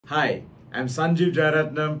Hi, I'm Sanjeev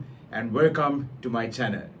Jayaratnam and welcome to my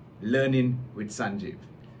channel, Learning with Sanjeev.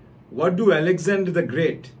 What do Alexander the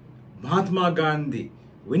Great, Mahatma Gandhi,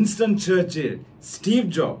 Winston Churchill, Steve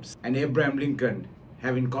Jobs and Abraham Lincoln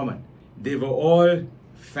have in common? They were all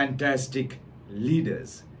fantastic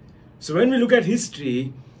leaders. So when we look at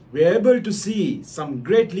history, we are able to see some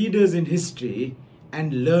great leaders in history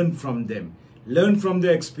and learn from them, learn from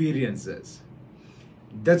their experiences.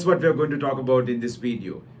 That's what we are going to talk about in this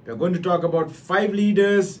video. We are going to talk about 5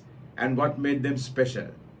 leaders and what made them special.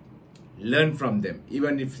 Learn from them,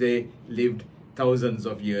 even if they lived thousands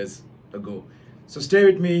of years ago. So stay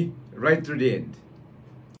with me right through the end.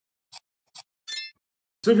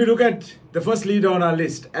 So if you look at the first leader on our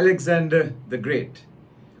list, Alexander the Great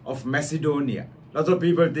of Macedonia. Lots of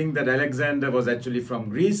people think that Alexander was actually from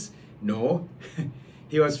Greece. No,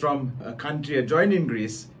 he was from a country adjoining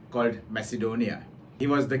Greece called Macedonia. He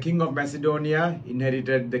was the king of Macedonia,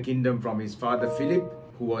 inherited the kingdom from his father Philip,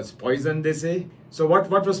 who was poisoned, they say. So what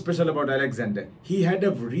was special about Alexander? He had a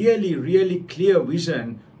really clear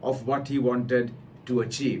vision of what he wanted to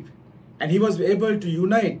achieve. And he was able to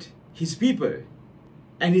unite his people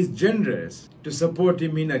and his generals to support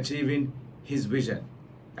him in achieving his vision.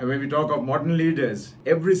 And when we talk of modern leaders,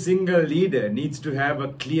 every single leader needs to have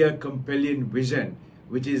a clear, compelling vision,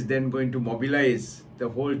 which is then going to mobilize the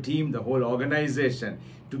whole team, the whole organization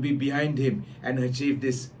to be behind him and achieve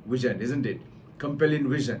this vision, isn't it? Compelling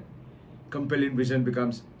vision. Compelling vision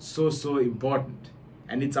becomes so important.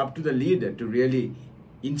 And it's up to the leader to really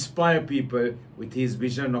inspire people with his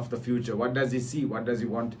vision of the future. What does he see? What does he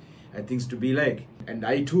want things to be like? And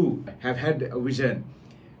I too have had a vision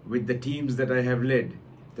with the teams that I have led.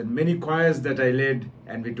 The many choirs that I led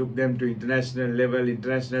and we took them to international level,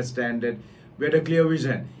 international standard. We had a clear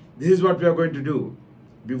vision. This is what we are going to do.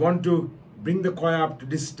 We want to bring the choir up to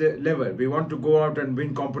this level. We want to go out and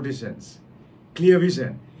win competitions. Clear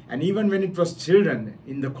vision. And even when it was children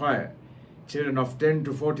in the choir, children of 10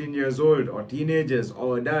 to 14 years old or teenagers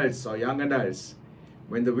or adults or young adults,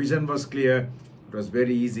 when the vision was clear, it was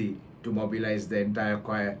very easy to mobilize the entire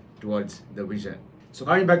choir towards the vision. So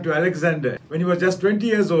coming back to Alexander, when he was just 20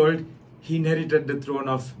 years old, he inherited the throne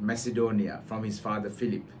of Macedonia from his father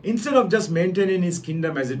Philip. Instead of just maintaining his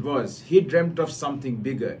kingdom as it was, he dreamt of something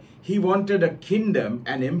bigger. He wanted a kingdom,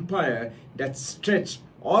 an empire that stretched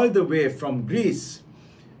all the way from Greece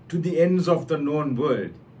to the ends of the known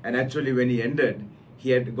world. And actually when he ended,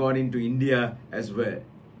 he had gone into India as well.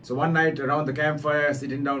 So one night around the campfire,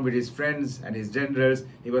 sitting down with his friends and his generals,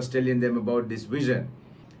 he was telling them about this vision.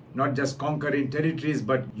 Not just conquering territories,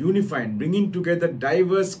 but unifying, bringing together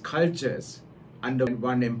diverse cultures under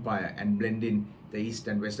one empire and blending the East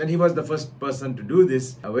and West. And he was the first person to do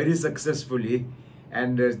this very successfully.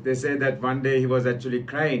 And they say that one day he was actually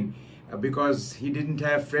crying because he didn't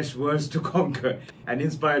have fresh worlds to conquer. And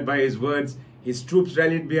inspired by his words, his troops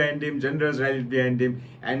rallied behind him, generals rallied behind him,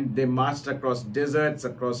 and they marched across deserts,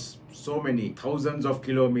 across so many thousands of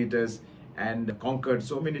kilometers and conquered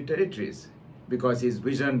so many territories, because his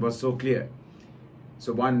vision was so clear.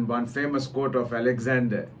 So one famous quote of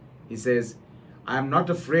Alexander, he says, "I am not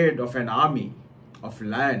afraid of an army of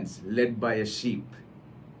lions led by a sheep,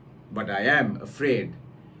 but I am afraid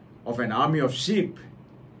of an army of sheep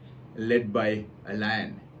led by a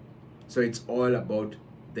lion." So it's all about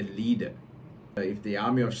the leader. If the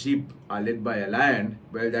army of sheep are led by a lion,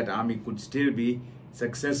 well, that army could still be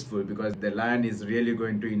successful because the lion is really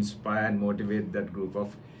going to inspire and motivate that group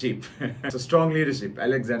of sheep. So strong leadership.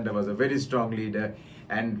 Alexander was a very strong leader,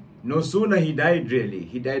 and no sooner he died really.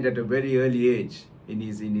 He died at a very early age, in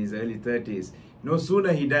his early 30s. No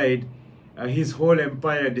sooner he died, his whole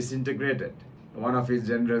empire disintegrated. One of his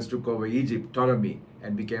generals took over Egypt, Ptolemy,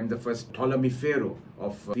 and became the first Ptolemy pharaoh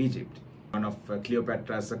of Egypt. One of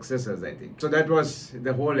Cleopatra's successors, I think. So that was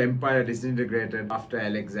the whole empire disintegrated after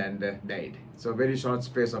Alexander died. So a very short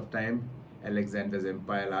space of time, Alexander's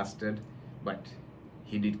empire lasted, but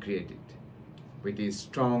he did create it with his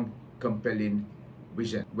strong, compelling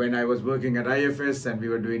vision. When I was working at IFS and we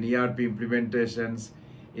were doing ERP implementations,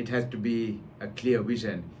 it had to be a clear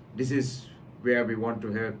vision. This is where we want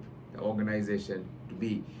to help the organization to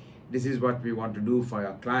be. This is what we want to do for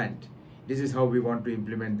our client. This is how we want to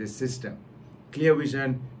implement this system. Clear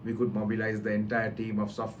vision, we could mobilize the entire team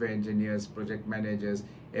of software engineers, project managers,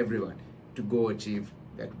 everyone to go achieve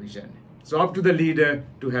that vision. So up to the leader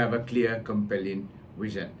to have a clear, compelling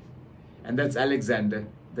vision. And that's Alexander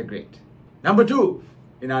the Great. Number 2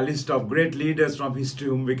 in our list of great leaders from history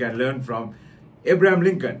whom we can learn from, Abraham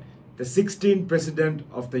Lincoln, the 16th president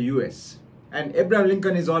of the US. And Abraham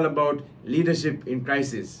Lincoln is all about leadership in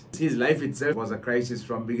crisis. His life itself was a crisis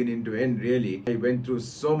from beginning to end, really. He went through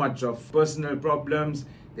so much of personal problems.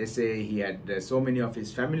 They say he had so many of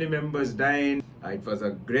his family members dying. It was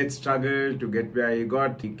a great struggle to get where he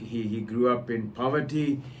got. He grew up in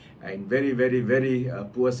poverty, in very, very, very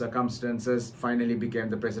poor circumstances, finally became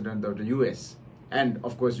the president of the US. And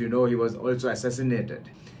of course, you know, he was also assassinated.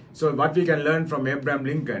 So what we can learn from Abraham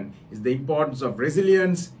Lincoln is the importance of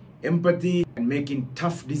resilience, empathy, and making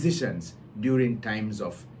tough decisions during times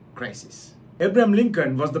of crisis. Abraham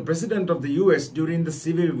Lincoln was the president of the US during the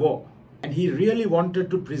Civil War, and he really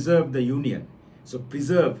wanted to preserve the Union. So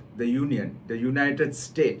preserve the Union, the United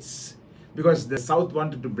States, because the South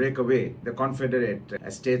wanted to break away, the Confederate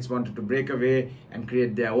states wanted to break away and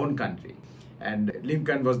create their own country. And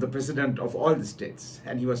Lincoln was the president of all the states,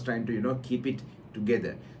 and he was trying to, you know, keep it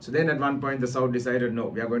together. So then at one point the South decided, no,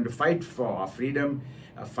 we are going to fight for our freedom,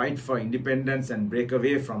 fight for independence and break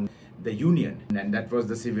away from the Union. And that was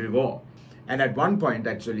the Civil War. And at one point,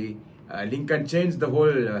 actually, Lincoln changed the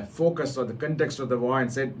whole focus or the context of the war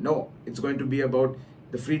and said, no, it's going to be about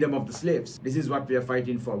the freedom of the slaves. This is what we are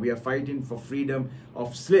fighting for. We are fighting for freedom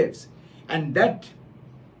of slaves. And that,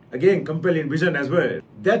 again, compelling vision as well,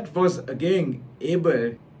 that was again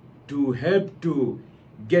able to help to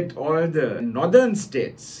get all the northern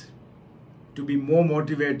states to be more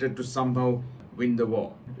motivated to somehow win the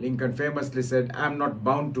war. Lincoln famously said, I am not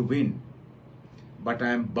bound to win, but I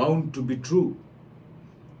am bound to be true.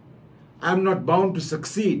 I am not bound to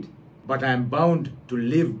succeed, but I am bound to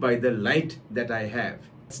live by the light that I have.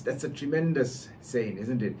 That's a tremendous saying,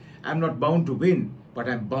 isn't it? I'm not bound to win, but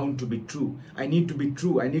I'm bound to be true. I need to be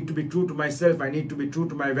true. I need to be true to myself. I need to be true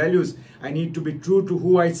to my values. I need to be true to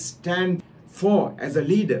who I stand for as a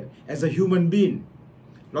leader, as a human being.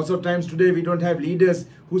 Lots of times today we don't have leaders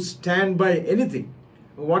who stand by anything.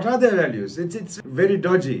 What are their values? It's very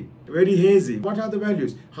dodgy, very hazy. What are the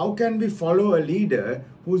values? How can we follow a leader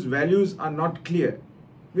whose values are not clear?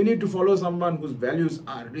 We need to follow someone whose values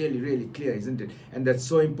are really, really clear, isn't it? And that's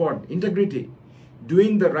so important. Integrity.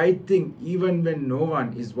 Doing the right thing even when no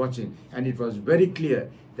one is watching. And it was very clear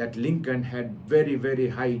that Lincoln had very, very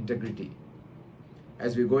high integrity.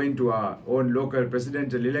 As we go into our own local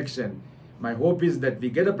presidential election, my hope is that we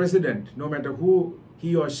get a president, no matter who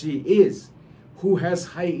he or she is, who has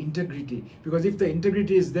high integrity. Because if the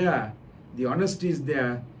integrity is there, the honesty is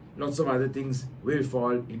there, lots of other things will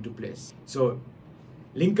fall into place. So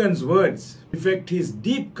Lincoln's words reflect his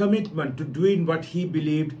deep commitment to doing what he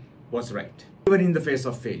believed was right, even in the face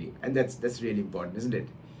of failure. And that's really important, isn't it?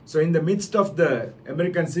 So in the midst of the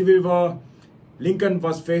American Civil War, Lincoln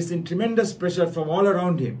was facing tremendous pressure from all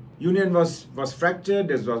around him. Union was fractured,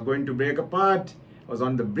 it was going to break apart, was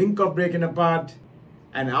on the brink of breaking apart.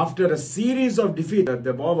 And after a series of defeats,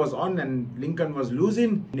 the war was on and Lincoln was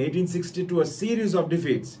losing. In 1862, a series of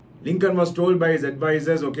defeats. Lincoln was told by his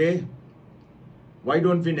advisors, okay, why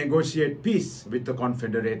don't we negotiate peace with the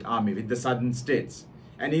Confederate Army, with the southern states?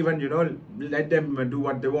 And even, you know, let them do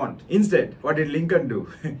what they want. Instead, what did Lincoln do?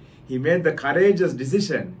 He made the courageous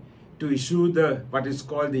decision to issue what is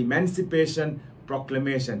called the Emancipation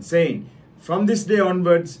Proclamation, saying, from this day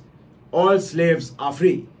onwards, all slaves are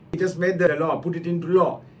free. He just made the law, put it into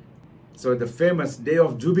law. So the famous Day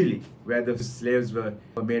of Jubilee, where the slaves were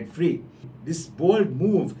made free. This bold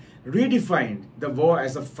move redefined the war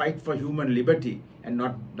as a fight for human liberty and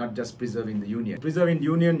not just preserving the Union. Preserving the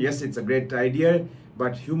Union, yes, it's a great idea,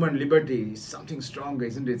 but human liberty is something stronger,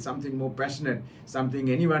 isn't it? Something more passionate, something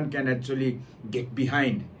anyone can actually get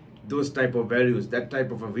behind. Those type of values, that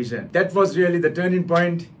type of a vision. That was really the turning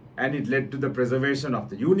point, and it led to the preservation of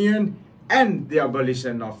the Union and the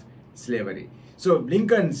abolition of slavery. So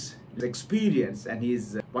Lincoln's experience and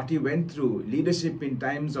what he went through, leadership in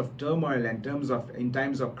times of turmoil and in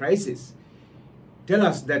times of crisis, tell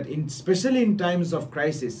us that especially in times of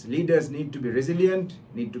crisis, leaders need to be resilient,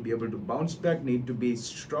 need to be able to bounce back, need to be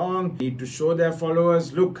strong, need to show their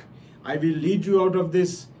followers, look, I will lead you out of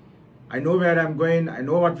this. I know where I'm going, I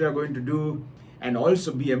know what we are going to do. And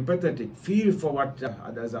also be empathetic, feel for what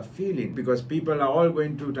others are feeling, because people are all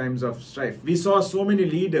going through times of strife. We saw so many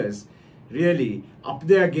leaders really up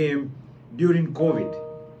their game during COVID.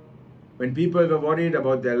 When people were worried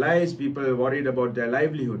about their lives, people were worried about their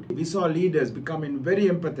livelihood. We saw leaders becoming very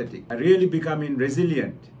empathetic, really becoming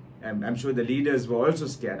resilient. I'm sure the leaders were also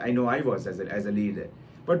scared. I know I was as a leader.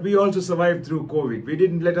 But we also survived through COVID. We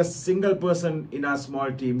didn't let a single person in our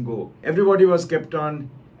small team go. Everybody was kept on.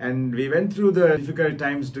 And we went through the difficult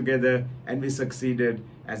times together and we succeeded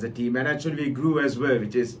as a team. And actually we grew as well,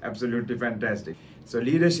 which is absolutely fantastic. So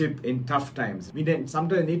leadership in tough times. We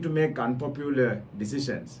sometimes need to make unpopular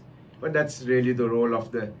decisions. But that's really the role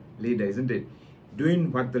of the leader, isn't it?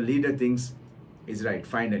 Doing what the leader thinks is right,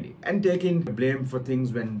 finally, and taking blame for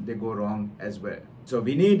things when they go wrong as well. So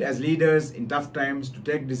we need, as leaders in tough times, to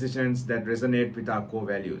take decisions that resonate with our core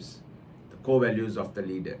values, the core values of the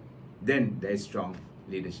leader. Then there is strong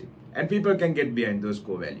leadership, and people can get behind those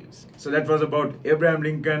core values. So that was about Abraham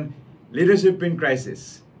Lincoln, leadership in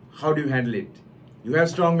crisis. How do you handle it? You have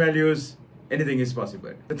strong values, anything is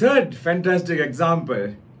possible. The third fantastic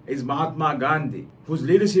example is Mahatma Gandhi, whose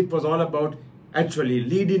leadership was all about actually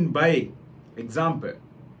leading by example.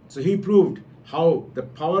 So he proved how the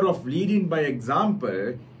power of leading by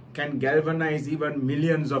example can galvanize even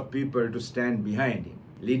millions of people to stand behind him.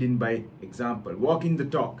 Leading by example, walking the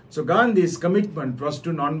talk. So Gandhi's commitment was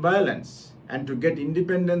to non-violence and to get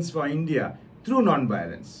independence for India through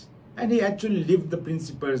non-violence. And he actually lived the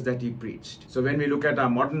principles that he preached. So when we look at our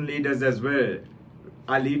modern leaders as well,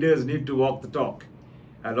 our leaders need to walk the talk.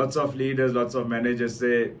 Lots of leaders, lots of managers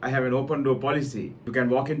say, I have an open door policy. You can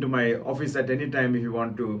walk into my office at any time if you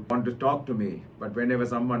want to talk to me. But whenever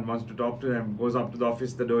someone wants to talk to them, goes up to the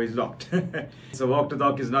office, the door is locked. So walk the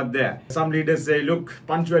talk is not there. Some leaders say, look,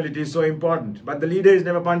 punctuality is so important. But the leader is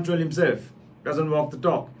never punctual himself, doesn't walk the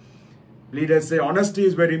talk. Leaders say honesty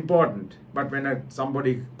is very important. But when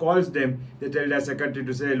somebody calls them, they tell their secretary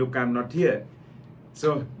to say, look, I'm not here.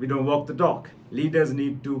 So we don't walk the talk. Leaders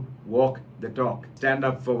need to walk the talk, stand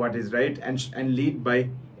up for what is right, and lead by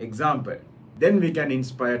example. Then we can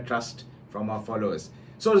inspire trust from our followers.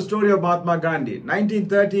 So the story of Mahatma Gandhi.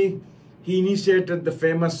 1930, he initiated the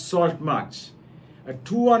famous Salt March, a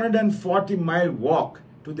 240-mile walk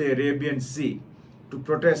to the Arabian Sea to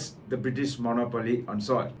protest the British monopoly on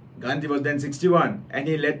salt. Gandhi was then 61 and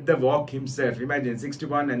he led the walk himself. Imagine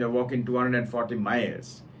 61 and you're walking 240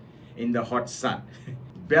 miles in the hot sun,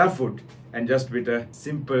 barefoot, and just with a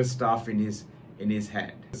simple staff in his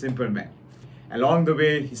hand. A simple man. Along the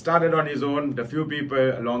way, he started on his own, a few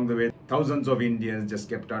people along the way. Thousands of Indians just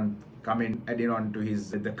kept on coming, adding on to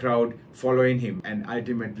the crowd, following him. And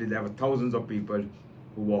ultimately, there were thousands of people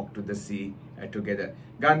who walked to the sea together.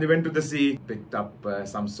 Gandhi went to the sea, picked up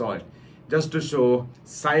some salt, just to show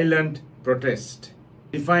silent protest.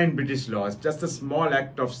 Defied British laws, just a small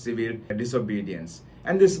act of civil disobedience.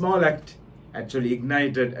 And this small act actually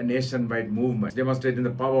ignited a nationwide movement, demonstrating the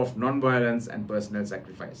power of non-violence and personal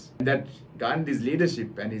sacrifice. And that Gandhi's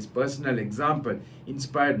leadership and his personal example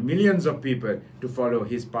inspired millions of people to follow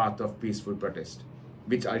his path of peaceful protest,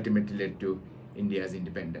 which ultimately led to India's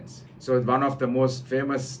independence. So one of the most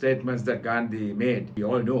famous statements that Gandhi made, we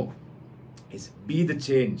all know, is be the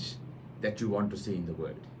change that you want to see in the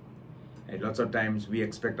world. And lots of times we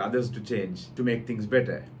expect others to change to make things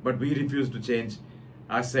better, but we refuse to change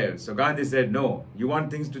ourselves. So Gandhi said, no, you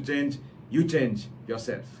want things to change, you change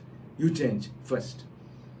yourself. You change first.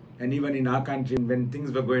 And even in our country, when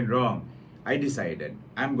things were going wrong, I decided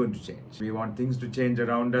I'm going to change. We want things to change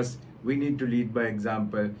around us. We need to lead by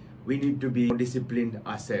example. We need to be more disciplined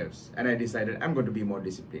ourselves. And I decided I'm going to be more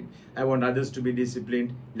disciplined. I want others to be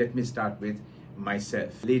disciplined. Let me start with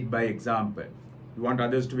myself. Lead by example. You want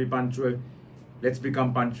others to be punctual? Let's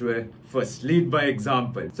become punctual first. Lead by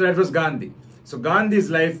example. So that was Gandhi. So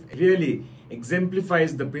Gandhi's life really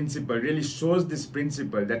exemplifies the principle, really shows this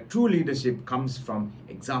principle that true leadership comes from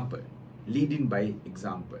example, leading by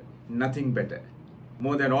example, nothing better.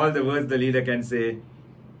 More than all the words the leader can say,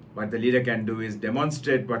 what the leader can do is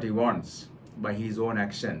demonstrate what he wants by his own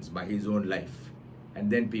actions, by his own life.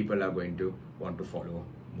 And then people are going to want to follow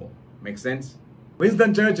more. Make sense?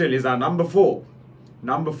 Winston Churchill is our number 4.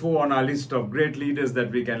 Number 4 on our list of great leaders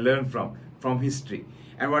that we can learn from history.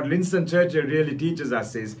 And what Winston Churchill really teaches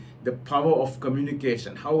us is the power of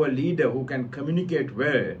communication. How a leader who can communicate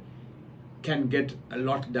well can get a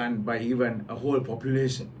lot done by even a whole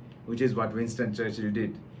population, which is what Winston Churchill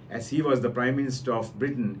did, as he was the Prime Minister of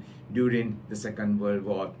Britain during the Second World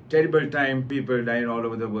War. Terrible time, people dying all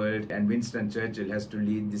over the world, and Winston Churchill has to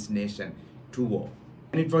lead this nation to war.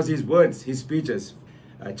 And it was his words, his speeches.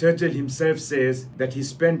 Churchill himself says that he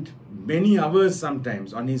spent many hours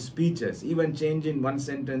sometimes on his speeches, even changing one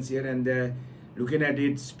sentence here and there, looking at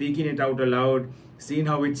it, speaking it out aloud, seeing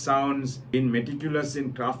how it sounds, being meticulous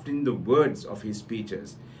in crafting the words of his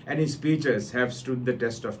speeches. And his speeches have stood the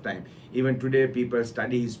test of time. Even today, people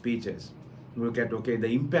study his speeches. Look at, okay, the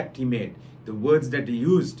impact he made, the words that he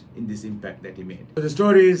used in this impact that he made. So the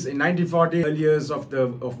story is in 1940, early years of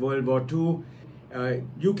World War II,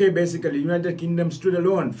 UK basically, United Kingdom stood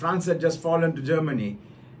alone. France had just fallen to Germany,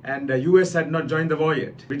 and the US had not joined the war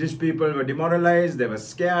yet. British people were demoralized, they were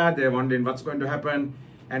scared, they were wondering what's going to happen.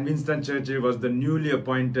 And Winston Churchill was the newly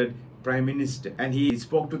appointed Prime Minister, and he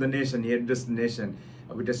spoke to the nation, he addressed the nation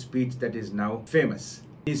with a speech that is now famous.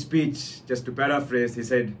 His speech, just to paraphrase, he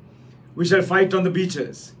said, "We shall fight on the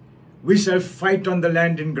beaches. We shall fight on the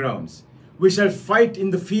landing grounds. We shall fight in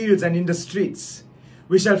the fields and in the streets.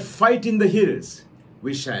 We shall fight in the hills.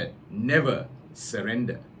 We shall never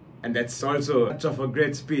surrender." And that's also much of a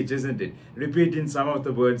great speech, isn't it? Repeating some of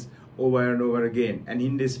the words over and over again. And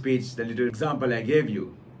in this speech, the little example I gave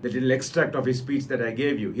you, the little extract of his speech that I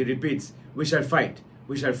gave you, he repeats, "We shall fight,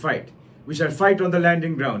 we shall fight. We shall fight on the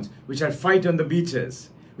landing grounds. We shall fight on the beaches.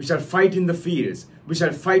 We shall fight in the fields. We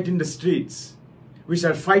shall fight in the streets. We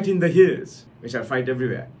shall fight in the hills. We shall fight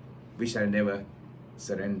everywhere. We shall never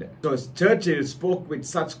surrender." So Churchill spoke with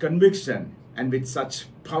such conviction and with such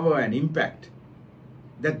power and impact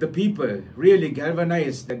that the people really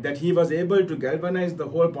galvanized, that he was able to galvanize the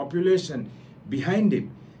whole population behind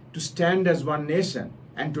him to stand as one nation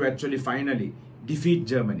and to actually finally defeat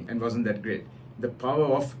Germany. And wasn't that great? The power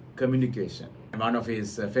of communication. And one of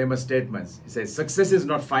his famous statements, he says, "Success is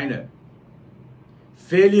not final.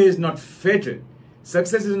 Failure is not fatal.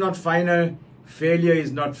 Success is not final. Failure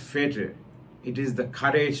is not fatal. It is the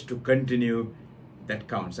courage to continue that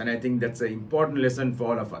counts." And I think that's an important lesson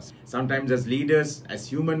for all of us. Sometimes as leaders, as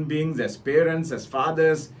human beings, as parents, as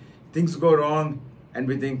fathers, things go wrong and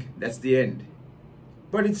we think that's the end.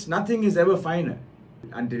 But nothing is ever final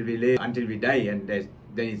until we die, and then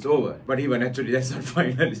it's over. But even actually that's not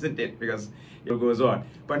final, isn't it? Because it goes on.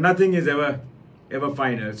 But nothing is ever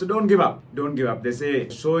final. So don't give up. Don't give up. They say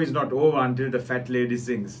show is not over until the fat lady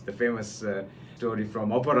sings. The famous story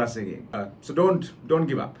from opera singing. So don't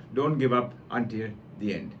give up. Don't give up until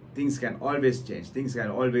the end. Things can always change. Things can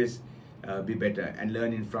always be better. And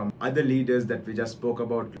learning from other leaders that we just spoke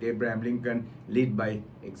about, Abraham Lincoln, lead by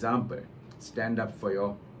example. Stand up for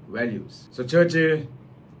your values. So Churchill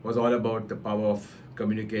was all about the power of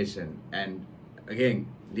communication. And again,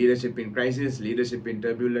 leadership in crisis, leadership in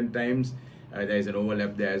turbulent times. There is an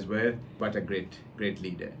overlap there as well. But a great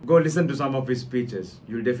leader. Go listen to some of his speeches.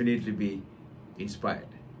 You'll definitely be inspired.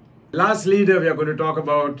 Last leader we are going to talk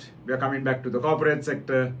about, we are coming back to the corporate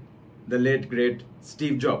sector, the late great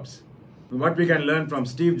Steve Jobs. What we can learn from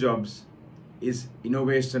Steve Jobs is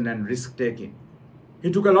innovation and risk taking.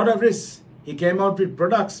 He took a lot of risks. He came out with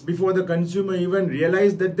products before the consumer even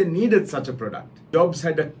realized that they needed such a product. Jobs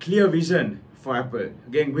had a clear vision for Apple,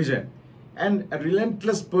 again vision, and a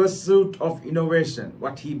relentless pursuit of innovation,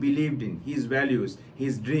 what he believed in, his values,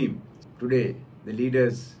 his dream. Today, the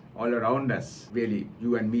leaders all around us, really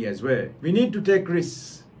you and me as well, we need to take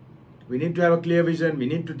risks. We need to have a clear vision. We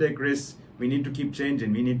need to take risks. We need to keep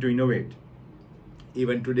changing. We need to innovate.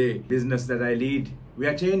 Even today, business that I lead, we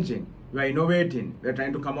are changing. We are innovating. We are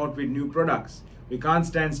trying to come out with new products. We can't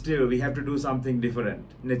stand still. We have to do something different.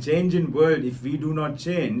 In a changing world, if we do not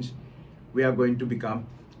change, we are going to become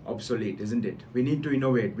obsolete, isn't it? We need to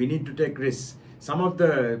innovate. We need to take risks. Some of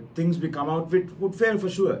the things we come out with would fail for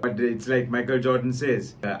sure. But it's like Michael Jordan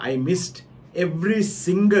says, I missed every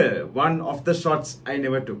single one of the shots I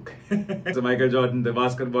never took. So Michael Jordan, the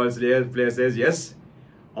basketball player, says, yes,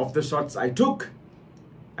 of the shots I took,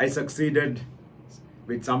 I succeeded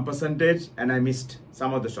with some percentage and I missed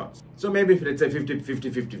some of the shots. So maybe let's say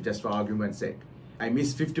 50-50, just for argument's sake. I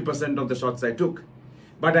missed 50% of the shots I took,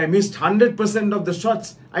 but I missed 100% of the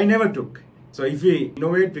shots I never took. So if we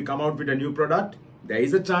innovate, we come out with a new product, there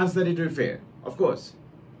is a chance that it will fail, of course.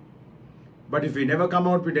 But if we never come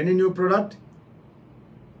out with any new product,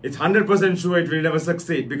 it's 100% sure it will never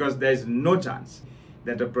succeed, because there is no chance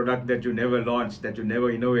that a product that you never launch, that you never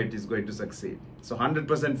innovate, is going to succeed. So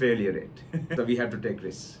 100% failure rate. So we have to take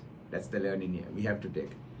risks. That's the learning here. We have to take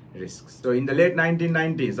risks. So in the late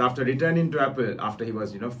 1990s, after returning to Apple, after he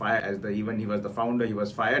was fired, even he was the founder, he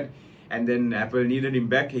was fired, and then Apple needed him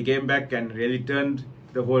back. He came back and really turned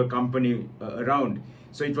the whole company around.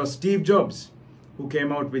 So it was Steve Jobs who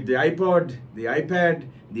came out with the iPod, the iPad,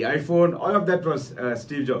 the iPhone. All of that was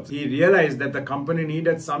Steve Jobs. He realized that the company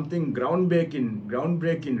needed something groundbreaking,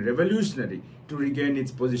 revolutionary to regain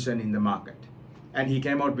its position in the market. And he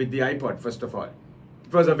came out with the iPod, first of all.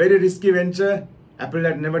 It was a very risky venture. Apple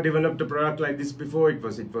had never developed a product like this before. It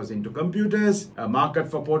was into computers. A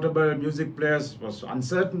market for portable music players was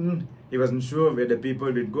uncertain. He wasn't sure whether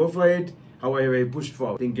people would go for it. However, he pushed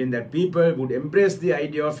forward, thinking that people would embrace the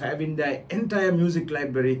idea of having their entire music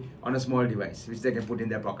library on a small device, which they can put in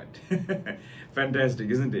their pocket. Fantastic,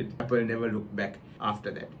 isn't it? Apple never looked back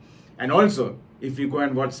after that. And also, if you go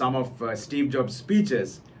and watch some of Steve Jobs'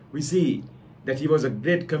 speeches, we see that he was a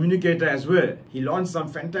great communicator as well. He launched some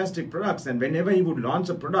fantastic products, and whenever he would launch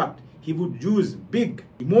a product, he would use big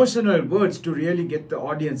emotional words to really get the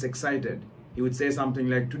audience excited. He would say something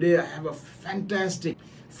like, today I have a fantastic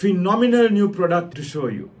phenomenal new product to show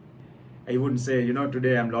you. He wouldn't say,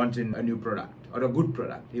 today I'm launching a new product or a good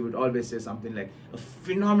product. He would always say something like a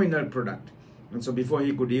phenomenal product. And so before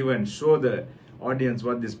he could even show the audience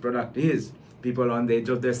what this product is, people on the edge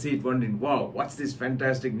of their seat wondering, wow, what's this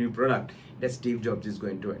fantastic new product that Steve Jobs is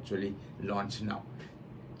going to actually launch now?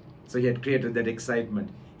 So he had created that excitement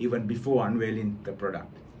even before unveiling the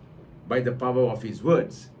product by the power of his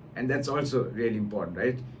words. And that's also really important,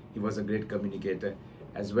 right? He was a great communicator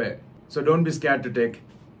as well. So don't be scared to take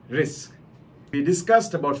risks. We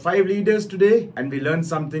discussed about 5 leaders today, and we learned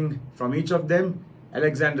something from each of them.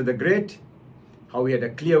 Alexander the Great, how he had a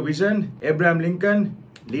clear vision. Abraham Lincoln,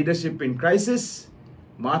 leadership in crisis.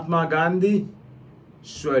 Mahatma Gandhi,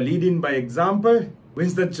 leading by example.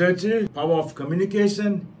 Winston Churchill, power of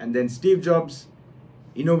communication. And then Steve Jobs,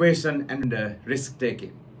 innovation and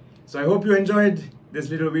risk-taking. So I hope you enjoyed this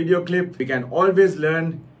little video clip. We can always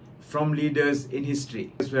learn from leaders in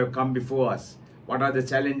history who have come before us. What are the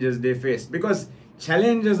challenges they faced? Because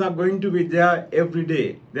challenges are going to be there every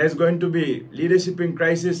day. There's going to be leadership in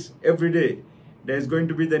crisis every day. There's going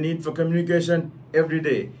to be the need for communication every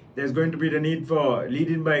day. There's going to be the need for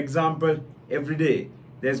leading by example every day.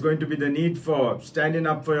 There's going to be the need for standing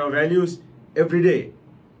up for your values every day.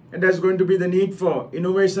 And there's going to be the need for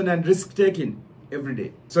innovation and risk-taking every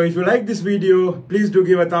day. So if you like this video, please do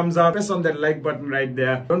give a thumbs up. Press on that like button right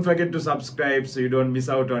there. Don't forget to subscribe so you don't miss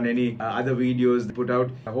out on any other videos put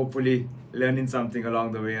out. Hopefully learning something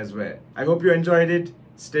along the way as well. I hope you enjoyed it.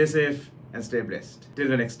 Stay safe and stay blessed. Till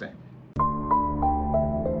the next time.